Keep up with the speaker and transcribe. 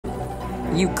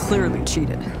You clearly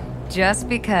cheated. Just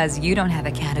because you don't have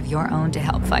a cat of your own to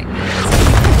help fight me.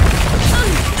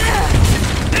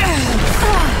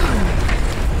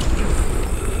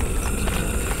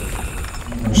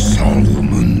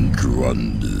 Solomon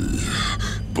Grundy,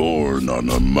 born on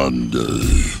a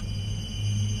Monday.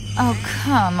 Oh,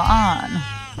 come on.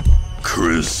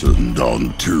 Christened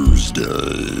on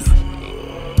Tuesday.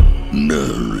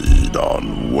 Married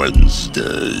on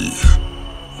Wednesday.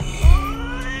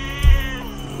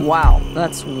 Wow,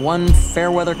 that's one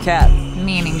fair-weather cat.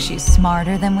 Meaning she's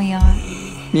smarter than we are?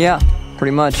 Yeah,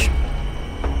 pretty much.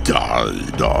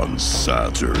 Died on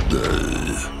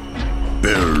Saturday.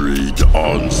 Buried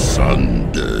on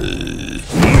Sunday.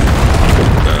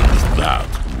 And that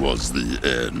was the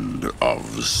end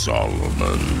of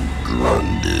Solomon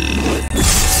Grundy.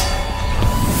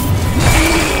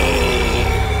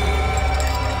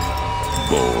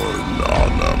 Born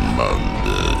on a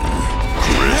Monday.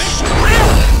 Christian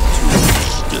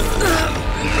Tuesday.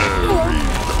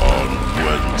 Married on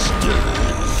Wednesday.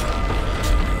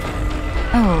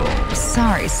 Oh,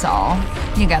 sorry, Saul.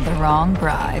 You got the wrong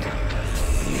bride.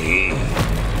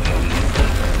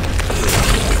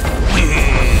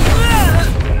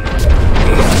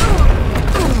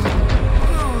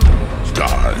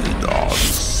 Died on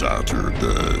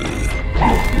Saturday.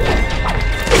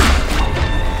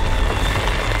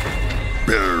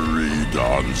 Buried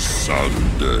on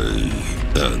Sunday.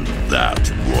 And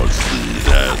that was the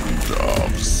end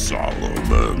of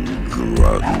Solomon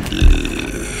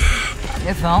Grundy.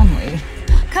 If only.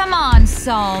 Come on,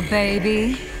 Saul,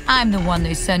 baby. I'm the one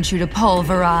they sent you to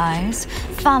pulverize.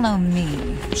 Follow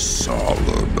me.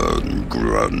 Solomon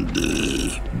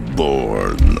Grundy,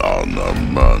 born on a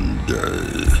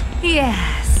Monday.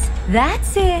 Yes,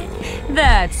 that's it.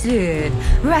 That's it.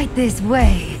 Right this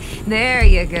way. There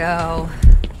you go.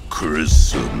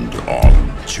 Christened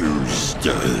on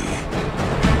Tuesday.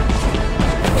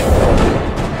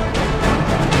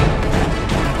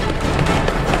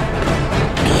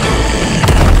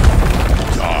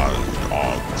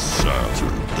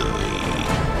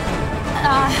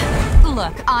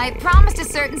 Look, I promised a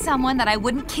certain someone that I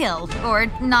wouldn't kill, or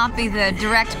not be the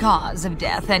direct cause of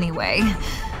death anyway.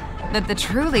 But the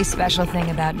truly special thing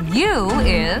about you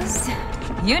is,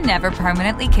 you never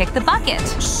permanently kick the bucket.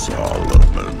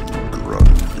 Solomon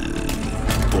Grundy.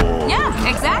 Yeah,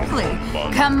 exactly.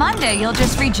 Come Monday, you'll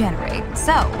just regenerate.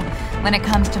 So, when it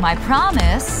comes to my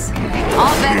promise,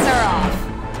 all bets are off.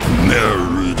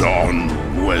 Married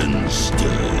on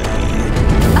Wednesday.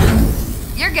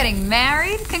 You're getting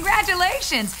married?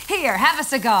 Congratulations! Here, have a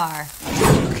cigar.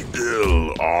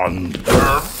 Ill on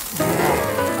earth.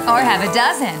 Or have a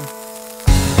dozen.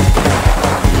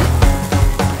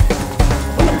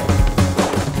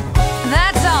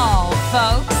 That's all,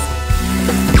 folks.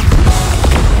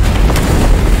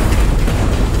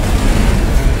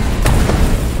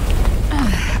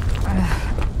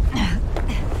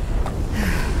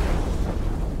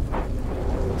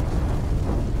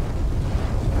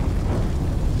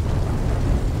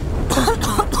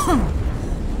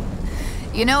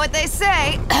 You know what they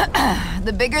say,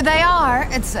 the bigger they are,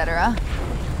 etc.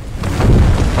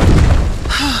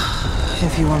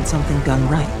 If you want something done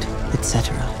right,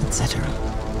 etc., etc.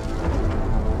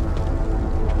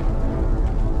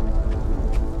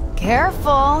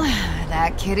 Careful,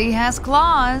 that kitty has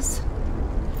claws.